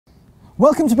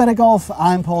Welcome to Better Golf.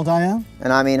 I'm Paul Dyer.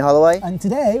 And I'm Ian Holloway. And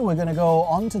today we're going to go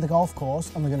onto the golf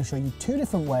course and we're going to show you two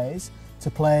different ways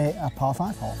to play a par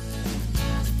 5 hole.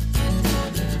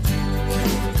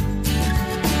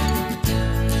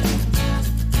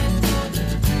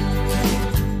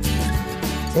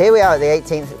 So here we are at the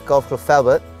 18th Golf Club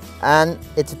Velbert, and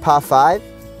it's a par 5.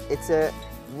 It's a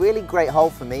really great hole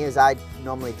for me as I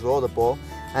normally draw the ball,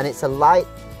 and it's a light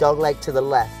dogleg to the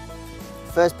left.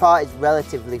 First part is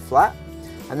relatively flat,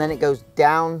 and then it goes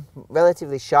down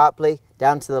relatively sharply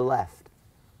down to the left.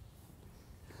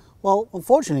 Well,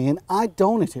 unfortunately, I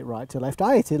don't hit it right to left,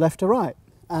 I hit it left to right.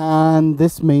 And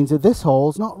this means that this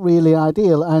hole's not really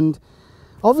ideal. And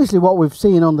obviously what we've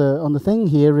seen on the thing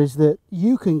here is that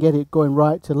you can get it going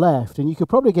right to left, and you could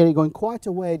probably get it going quite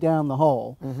a way down the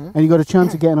hole, and you've got a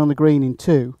chance of getting on the green in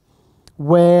 2.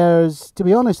 Whereas, to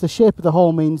be honest, the shape of the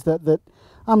hole means that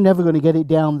I'm never going to get it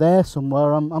down there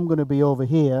somewhere. I'm going to be over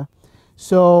here.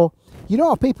 So, you know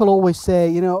how people always say,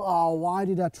 you know, oh, why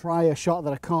did I try a shot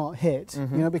that I can't hit?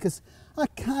 You know, because I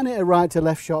can hit a right to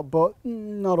left shot, but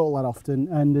not all that often,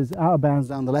 and there's out of bounds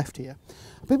down the left here.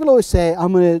 People always say,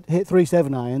 I'm going to hit 3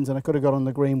 7-irons and I could have got on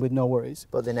the green with no worries.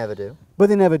 But they never do. But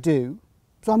they never do.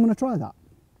 So I'm going to try that.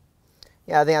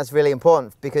 Yeah, I think that's really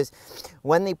important, because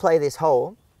when they play this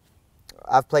hole,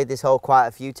 I've played this hole quite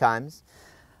a few times,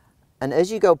 and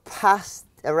as you go past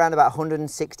around about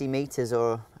 160 meters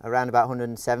or around about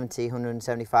 170,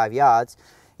 175 yards,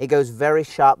 it goes very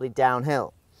sharply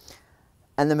downhill.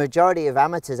 And the majority of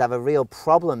amateurs have a real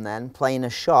problem then playing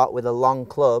a shot with a long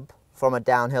club from a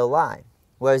downhill line.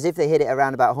 Whereas if they hit it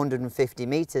around about 150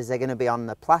 meters, they're going to be on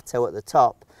the plateau at the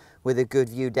top with a good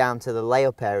view down to the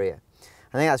layup area.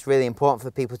 I think that's really important for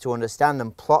people to understand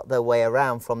and plot their way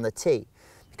around from the tee.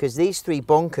 Because these 3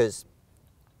 bunkers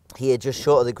here just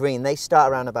short of the green, they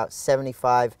start around about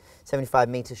 75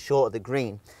 meters short of the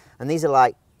green. And these are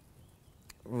like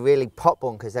really pot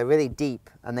bunkers. They're really deep,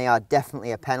 and they are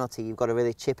definitely a penalty. You've got to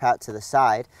really chip out to the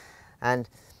side. And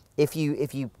if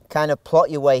you kind of plot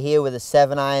your way here with a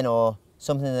 7-iron or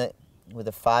something that with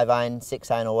a 5-iron,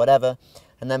 6-iron or whatever,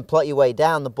 and then plot your way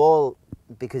down, the ball,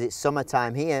 because it's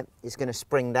summertime here, is going to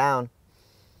spring down,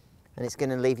 and it's going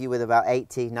to leave you with about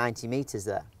 80, 90 meters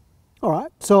there. All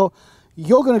right, so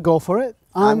you're going to go for it.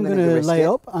 I'm going to lay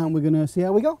up, and we're going to see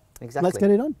how we go. Exactly. Let's get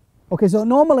it on. Okay, so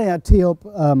normally I'd tee up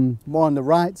more on the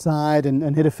right side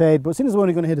and hit a fade, but since I'm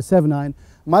only going to hit a 7-iron,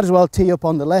 I might as well tee up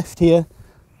on the left here,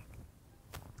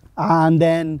 and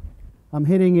then I'm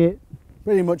hitting it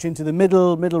pretty much into the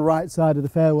middle right side of the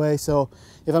fairway. So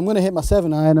if I'm going to hit my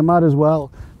 7-iron, I might as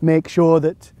well make sure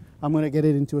that I'm going to get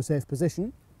it into a safe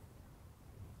position.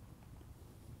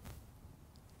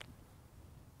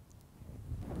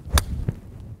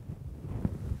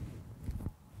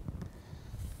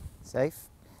 Safe.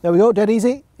 There we go, dead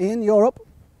easy. Ian, you're up.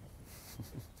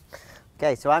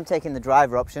 Okay, so I'm taking the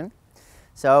driver option.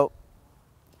 So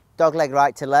dogleg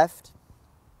right to left.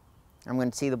 I'm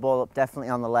going to tee the ball up definitely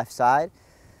on the left side.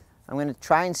 I'm going to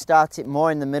try and start it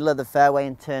more in the middle of the fairway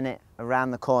and turn it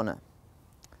around the corner.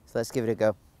 So let's give it a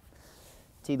go.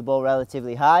 Tee the ball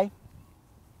relatively high.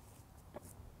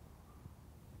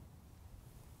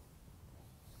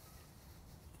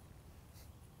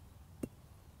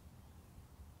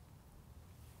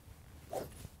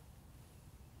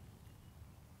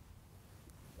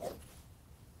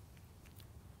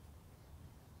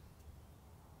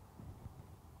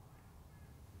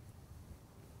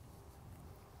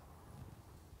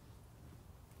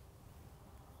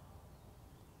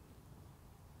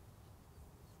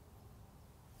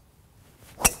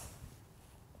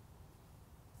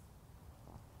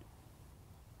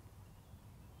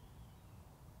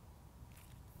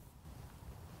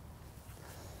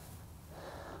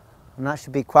 And that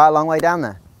should be quite a long way down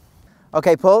there.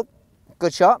 Okay, Paul,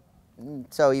 good shot.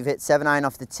 So you've hit 7-iron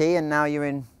off the tee, and now you're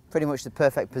in pretty much the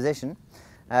perfect position.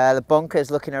 The bunker is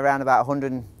looking around about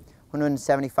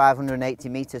 175, 180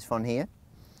 meters from here.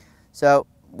 So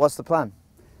what's the plan?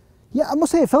 Yeah, I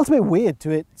must say it felt a bit weird to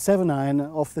hit 7-iron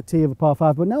off the tee of a par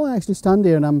 5, but now I actually stand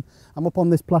here and I'm up on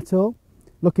this plateau,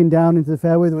 looking down into the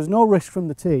fairway. There was no risk from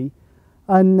the tee,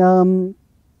 and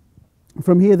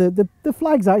from here the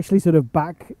flag's actually sort of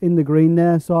back in the green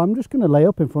there, so I'm just going to lay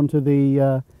up in front of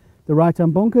the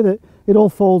right-hand bunker. That it all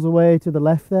falls away to the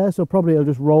left there, so probably it'll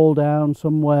just roll down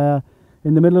somewhere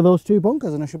in the middle of those 2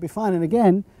 bunkers, and I should be fine. And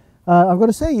again, I've got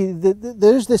to say,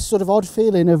 there's this sort of odd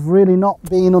feeling of really not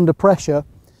being under pressure,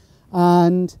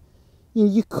 and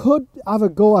you could have a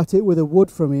go at it with a wood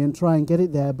for me and try and get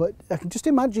it there, but I can just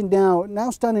imagine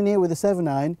now standing here with a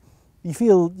 7-iron, you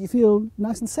feel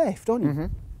nice and safe, don't you?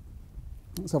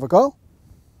 Let's have a go.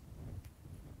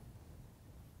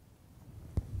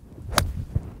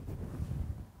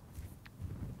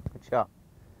 shot.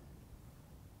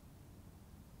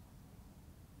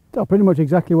 So pretty much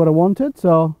exactly what I wanted,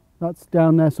 so that's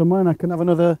down there somewhere and I can have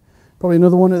probably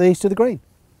another one of these to the green.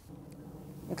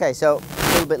 Okay, so a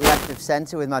little bit left of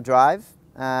centre with my drive,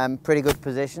 pretty good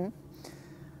position.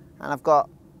 And I've got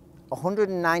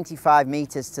 195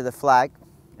 metres to the flag,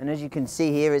 and as you can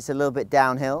see here it's a little bit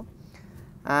downhill.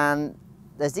 And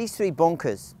there's these 3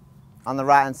 bunkers on the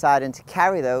right hand side, and to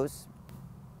carry those,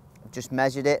 I've just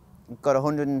measured it, I've got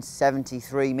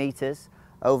 173 metres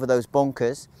over those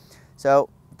bunkers. So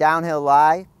downhill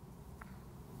lie,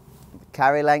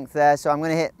 carry length there, so I'm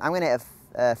going to hit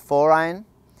a 4-iron. I'm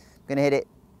going to hit it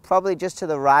probably just to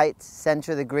the right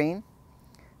centre of the green,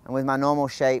 and with my normal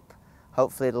shape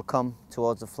hopefully it'll come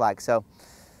towards the flag. So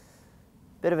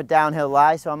bit of a downhill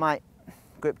lie, so I might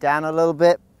grip down a little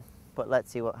bit, but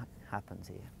let's see what happens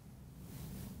here.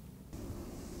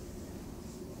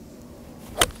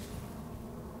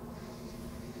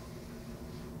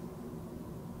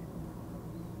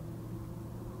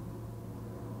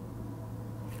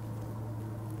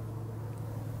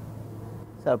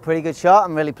 So pretty good shot,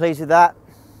 I'm really pleased with that.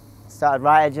 Started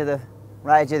right edge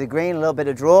of the green, a little bit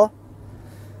of draw.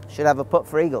 Should have a putt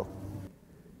for eagle.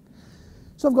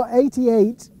 So I've got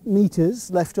 88 metres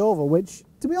left over, which,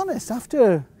 to be honest,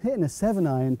 after hitting a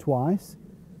 7-iron twice,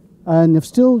 and I've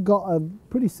still got a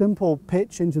pretty simple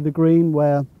pitch into the green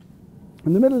where I'm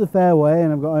in the middle of the fairway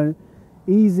and I've got an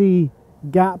easy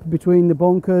gap between the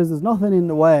bunkers, there's nothing in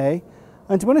the way.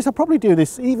 And to be honest, I'll probably do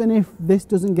this, even if this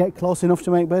doesn't get close enough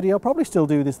to make birdie, I'll probably still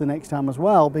do this the next time as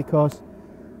well, because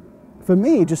for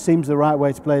me it just seems the right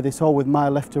way to play this hole with my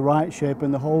left to right shape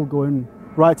and the hole going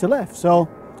right to left. So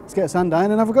let's get a sand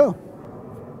iron and have a go.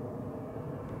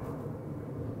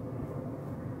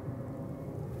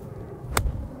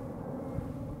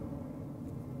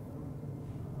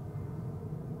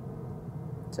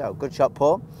 So good shot,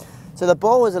 Paul. So the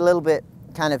ball was a little bit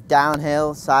kind of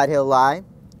downhill, side hill lie.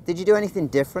 Did you do anything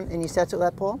different in your setup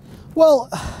there, Paul? Well,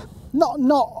 not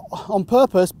on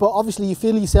purpose, but obviously you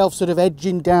feel yourself sort of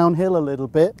edging downhill a little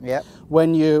bit. Yep.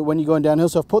 When you're going downhill.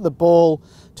 So I've put the ball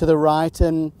to the right,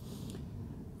 and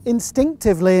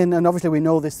instinctively, and obviously we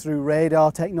know this through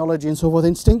radar technology and so forth,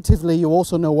 instinctively you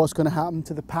also know what's going to happen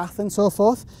to the path and so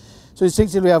forth. So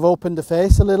instinctively I've opened the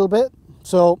face a little bit.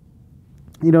 So,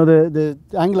 you know, the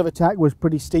angle of attack was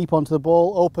pretty steep onto the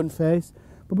ball, open face.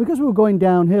 But because we were going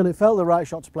downhill, it felt the right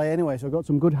shot to play anyway, so I got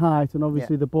some good height, and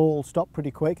obviously the ball stopped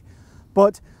pretty quick.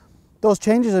 But those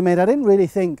changes I made, I didn't really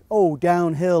think, oh,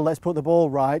 downhill, let's put the ball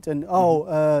right, and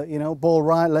you know, ball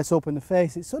right, let's open the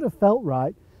face. It sort of felt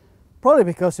right, probably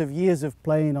because of years of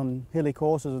playing on hilly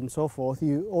courses and so forth.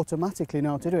 You automatically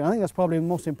know how to do it. I think that's probably the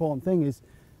most important thing, is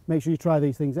make sure you try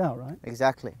these things out, right?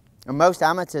 Exactly. And most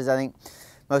amateurs, I think,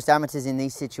 most amateurs in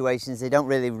these situations, they don't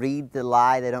really read the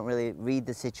lie, they don't really read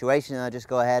the situation, and they just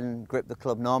go ahead and grip the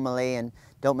club normally and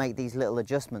don't make these little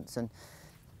adjustments. And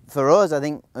for us, I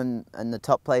think, and the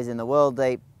top players in the world,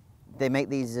 they make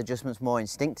these adjustments more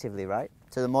instinctively, right?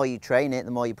 So the more you train it,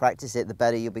 the more you practice it, the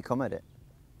better you'll become at it.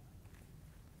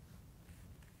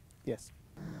 Yes.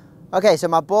 Okay, so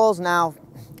my ball's now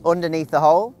underneath the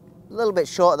hole, a little bit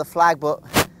short of the flag, but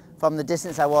from the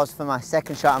distance I was for my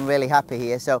second shot, I'm really happy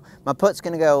here. So my putt's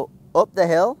going to go up the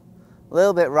hill, a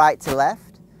little bit right to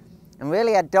left. And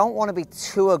really I don't want to be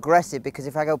too aggressive, because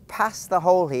if I go past the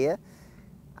hole here,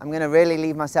 I'm going to really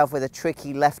leave myself with a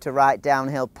tricky left to right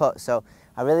downhill putt. So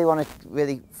I really want to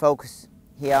really focus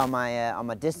here on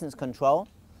my distance control.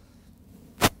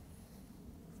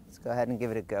 Let's go ahead and give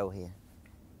it a go here.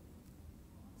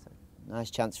 So,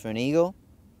 nice chance for an eagle.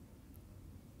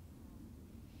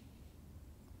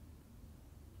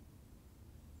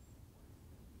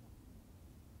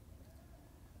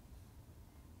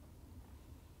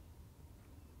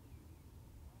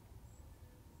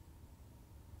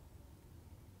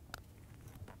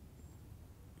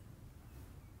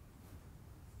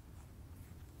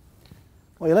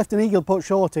 Well, you left an eagle putt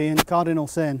shorty and cardinal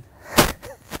sin.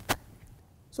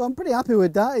 So I'm pretty happy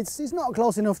with that. It's not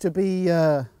close enough to be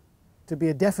a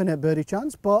definite birdie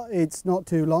chance, but it's not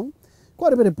too long.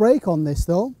 Quite a bit of break on this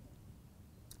though,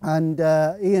 and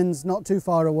Ian's not too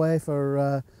far away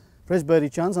for his birdie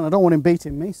chance, and I don't want him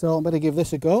beating me, so I better give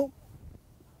this a go.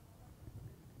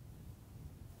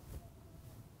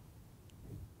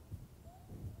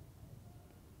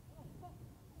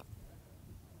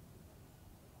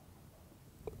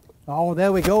 Oh,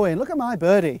 there we go in. Look at my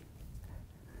birdie.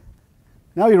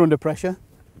 Now you're under pressure.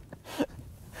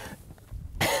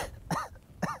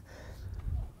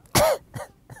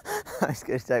 It's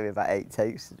going to take me about 8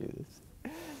 takes to do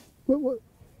this. What?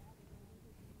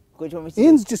 Which one do you want me to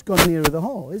Ian's just gone nearer the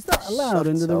hole. Is that allowed Shut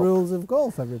under the up. rules of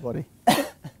golf, everybody?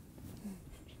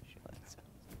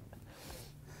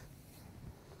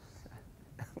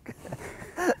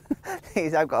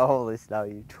 I've got a hole this now,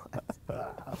 you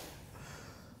twat.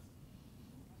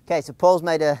 Okay, so Paul's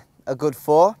made a good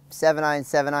 4, 7-iron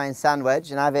sand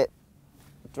wedge, and I've hit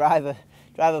driver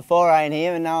 4-iron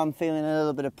here, and now I'm feeling a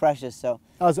little bit of pressure. So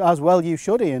As well you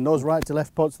should, Ian. Those right to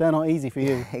left putts, they're not easy for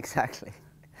you. exactly.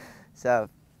 So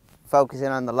focusing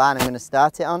on the line I'm going to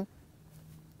start it on.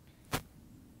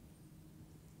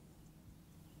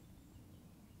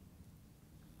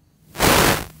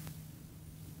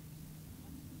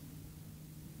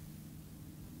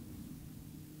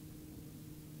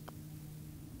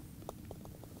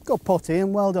 Good putt,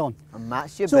 Ian. Well done. And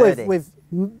matched your So birdie. we've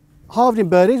halved in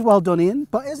birdies. Well done, Ian.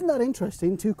 But isn't that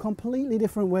interesting? Two completely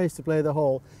different ways to play the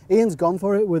hole. Ian's gone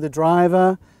for it with a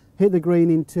driver, hit the green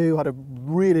in 2, had a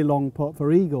really long putt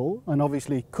for eagle, and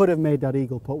obviously could have made that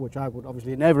eagle putt, which I would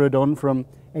obviously never have done from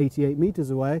 88 metres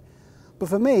away. But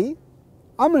for me,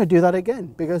 I'm going to do that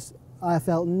again because I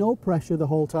felt no pressure the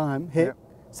whole time. Hit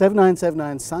 7-iron,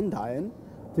 7-iron sand iron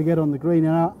to get on the green,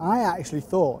 and I actually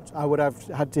thought I would have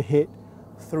had to hit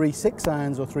 3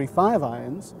 6-irons or 3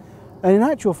 5-irons, and in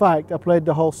actual fact I played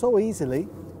the hole so easily,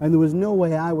 and there was no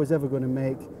way I was ever going to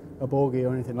make a bogey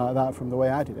or anything like that from the way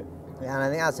I did it. Yeah, and I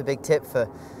think that's a big tip for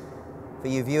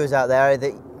you viewers out there,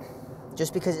 that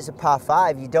just because it's a par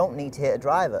 5 you don't need to hit a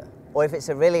driver, or if it's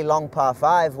a really long par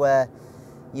 5 where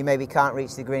you maybe can't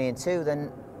reach the green in 2,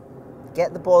 then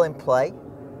get the ball in play,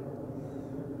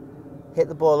 hit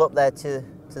the ball up there to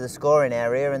the scoring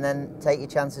area, and then take your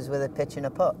chances with a pitch and a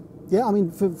putt. Yeah, I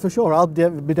mean, for sure, I'll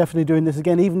be definitely doing this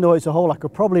again, even though it's a hole I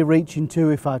could probably reach into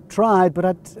if I tried, but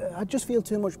I'd just feel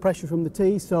too much pressure from the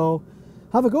tee, so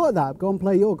have a go at that. Go and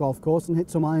play your golf course and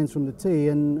hit some irons from the tee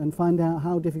and find out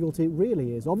how difficult it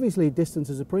really is. Obviously, distance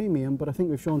is a premium, but I think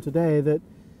we've shown today that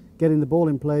getting the ball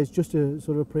in play is just a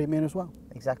sort of a premium as well.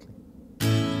 Exactly.